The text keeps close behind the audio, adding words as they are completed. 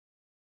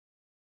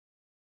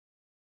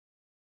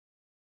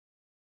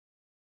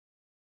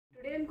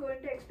Today I am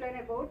going to explain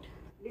about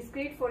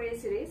discrete Fourier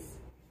series.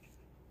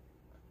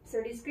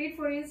 So discrete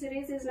Fourier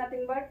series is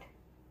nothing but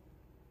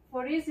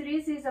Fourier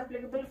series is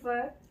applicable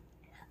for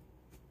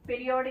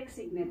periodic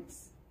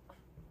signals.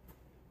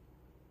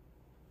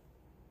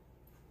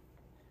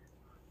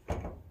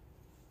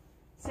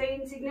 So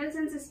in signals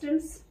and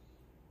systems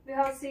we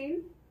have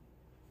seen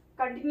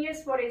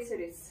continuous Fourier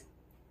series.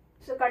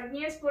 So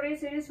continuous Fourier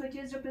series which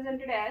is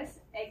represented as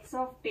x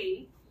of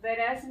t,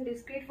 whereas in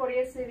discrete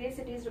Fourier series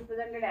it is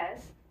represented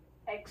as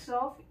x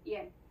of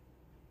n.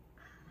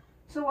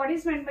 So what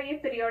is meant by a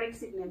periodic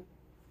signal?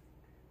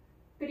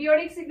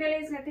 Periodic signal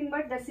is nothing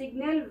but the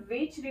signal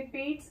which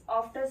repeats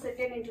after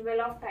certain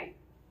interval of time.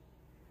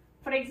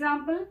 For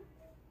example,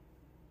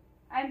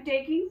 I am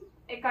taking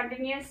a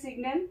continuous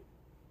signal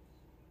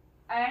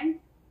and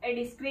a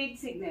discrete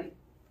signal.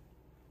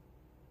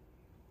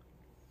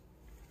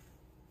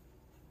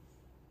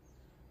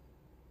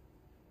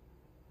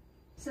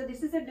 So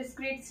this is a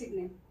discrete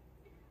signal.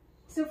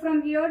 So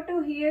from here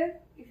to here,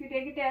 if you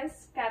take it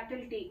as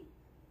capital T,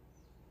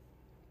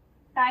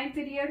 time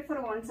period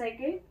for one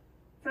cycle,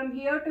 from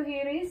here to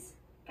here is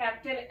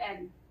capital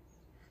N,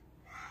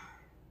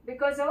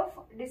 because of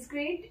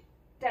discrete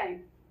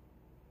time.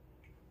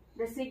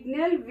 The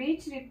signal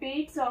which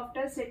repeats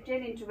after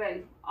certain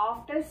interval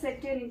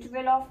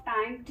of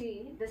time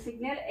t, the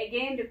signal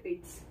again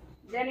repeats,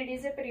 then it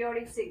is a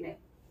periodic signal.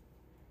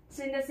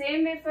 So in the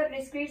same way for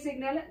discrete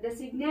signal, the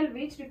signal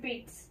which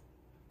repeats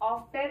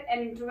after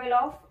an interval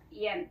of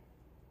n,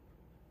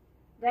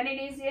 then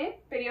it is a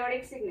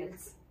periodic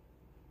signals.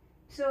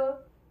 So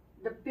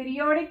the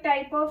periodic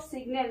type of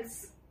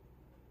signals,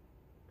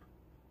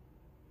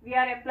 we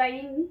are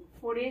applying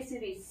Fourier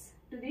series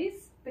to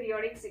these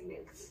periodic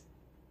signals.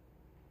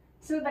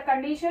 So the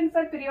condition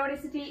for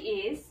periodicity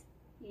is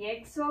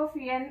x of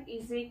n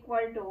is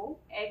equal to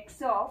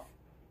x of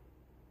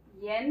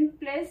n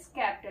plus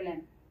capital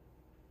N.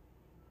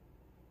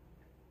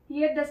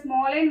 Here the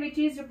small n which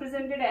is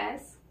represented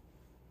as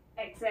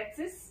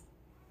x-axis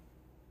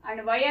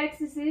and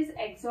y-axis is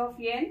x of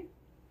n,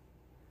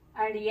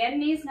 and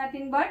n is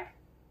nothing but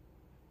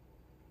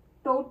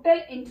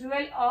total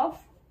interval of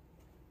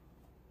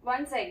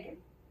one cycle.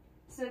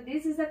 So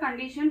this is the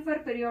condition for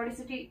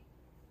periodicity.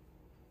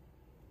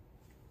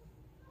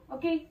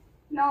 Okay,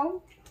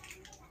 now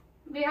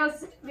we have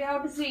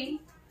to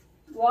see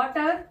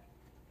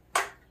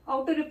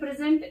how to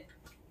represent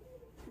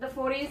the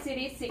Fourier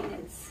series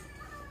signals.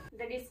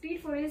 The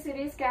discrete Fourier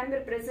series can be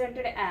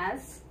represented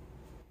as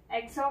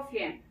x of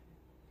n.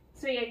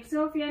 So x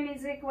of n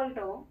is equal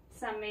to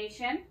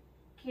summation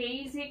k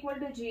is equal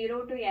to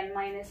 0 to n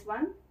minus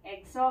 1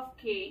 x of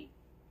k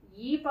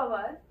e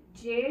power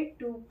j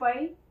 2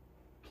 pi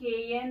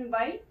kn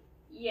by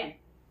n.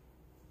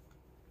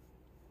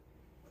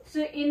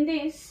 So in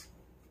this,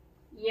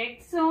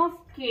 x of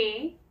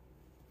k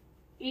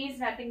is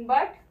nothing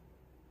but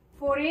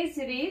Fourier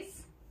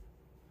series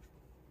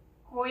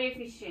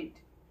coefficient.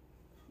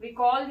 We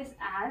call this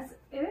as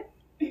a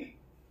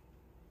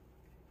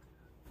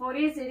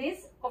Fourier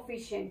series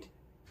coefficient,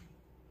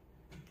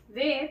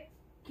 where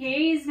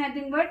k is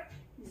nothing but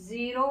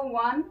 0,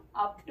 1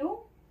 up to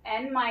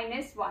n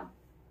minus 1.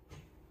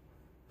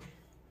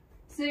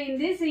 So in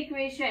this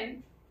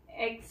equation,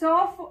 x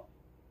of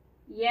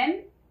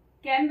n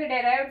can be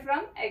derived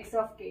from x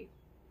of k.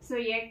 So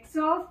x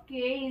of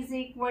k is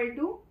equal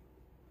to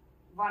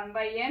 1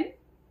 by n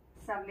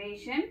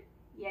summation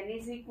n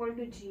is equal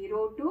to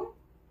 0 to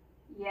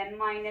n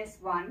minus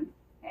 1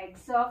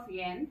 x of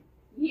n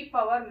e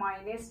power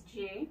minus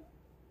j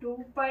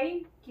 2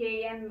 pi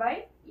kn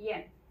by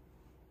n.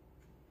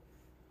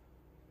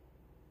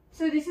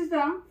 So this is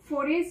the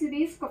Fourier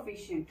series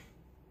coefficient.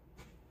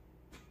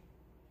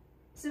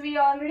 So we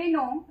already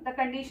know the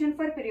condition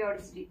for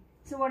periodicity.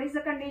 So what is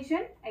the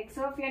condition? X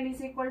of n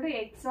is equal to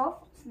x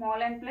of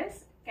small n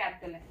plus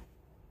capital N.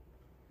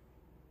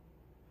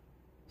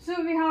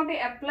 So we have to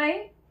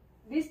apply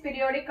this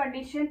periodic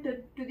condition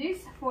to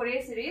this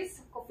Fourier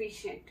series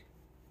coefficient.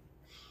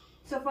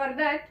 So for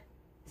that,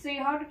 so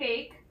you have to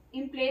take,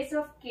 in place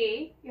of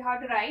k, you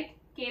have to write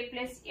k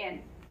plus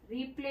n.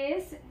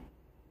 Replace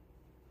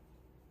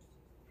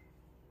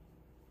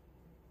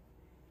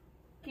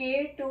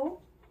k to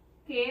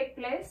k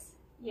plus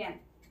n.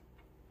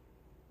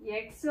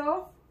 X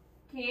of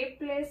k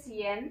plus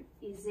n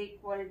is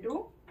equal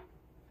to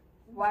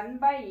 1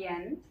 by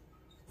n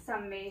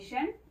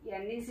summation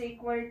n is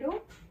equal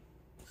to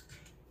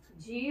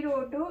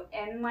 0 to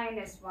n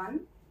minus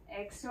 1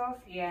 x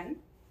of n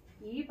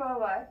e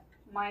power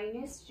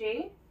minus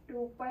j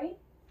 2 pi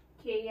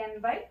kn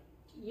by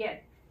n.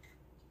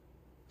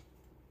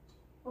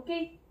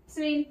 Okay,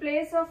 so in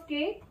place of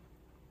k,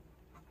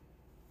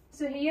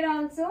 so here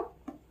also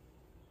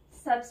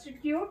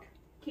substitute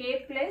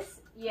k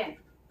plus n,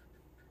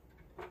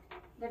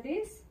 that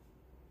is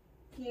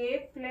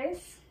k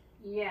plus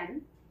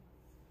n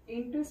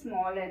into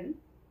small n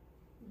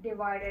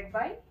divided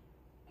by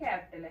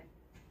capital N.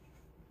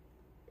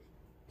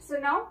 So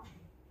now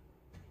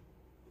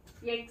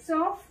x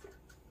of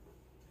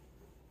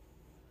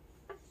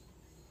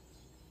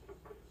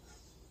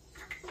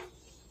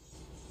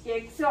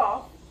x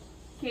of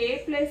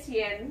k plus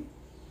n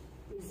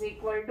is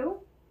equal to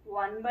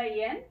 1 by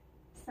n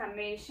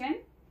summation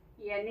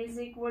n is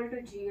equal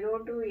to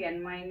 0 to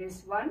n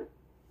minus 1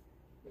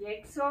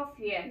 x of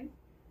n.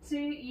 So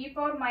e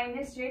power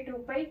minus j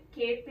 2 pi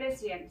k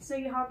plus n. So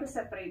you have to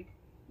separate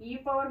e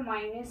power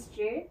minus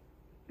j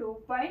 2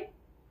 pi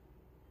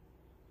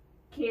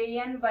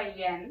kn by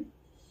n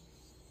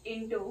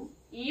into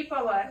e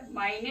power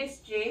minus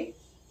j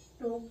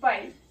 2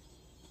 pi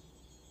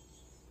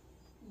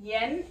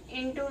n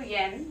into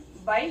n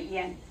by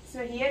n.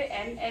 So here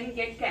n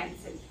get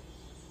cancelled.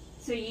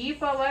 So e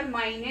power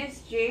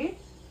minus j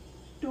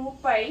 2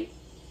 pi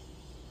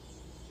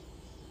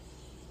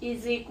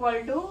is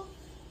equal to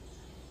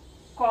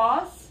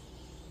cos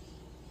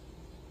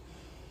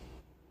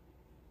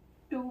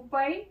 2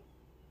 pi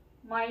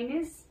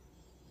minus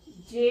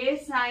j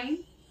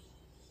sin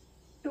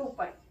 2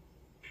 pi.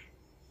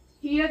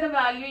 Here the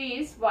value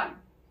is 1.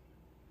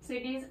 So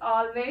it is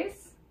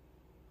always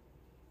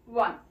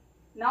 1.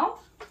 Now,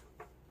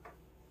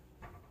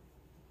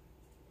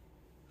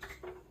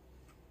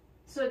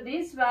 so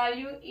this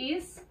value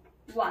is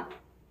 1.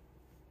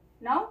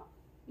 Now,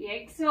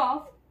 x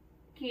of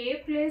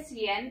k plus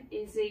n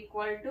is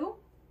equal to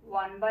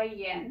 1 by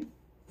n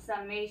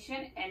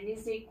summation n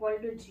is equal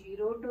to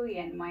 0 to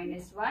n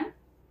minus 1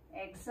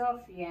 x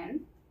of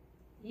n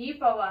e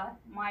power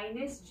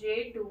minus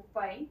j 2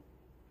 pi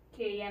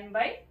kn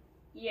by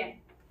n.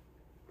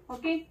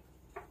 Okay.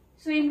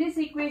 So in this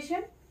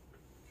equation,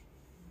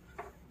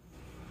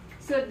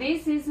 so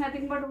this is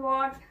nothing but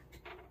what?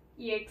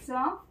 X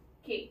of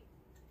k.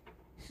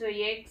 So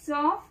x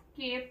of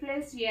k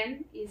plus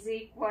n is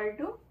equal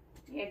to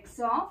x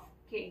of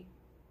k.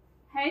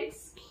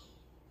 Hence,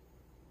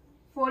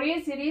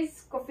 Fourier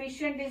series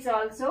coefficient is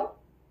also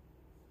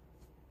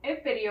a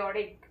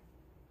periodic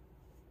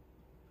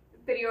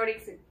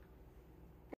series.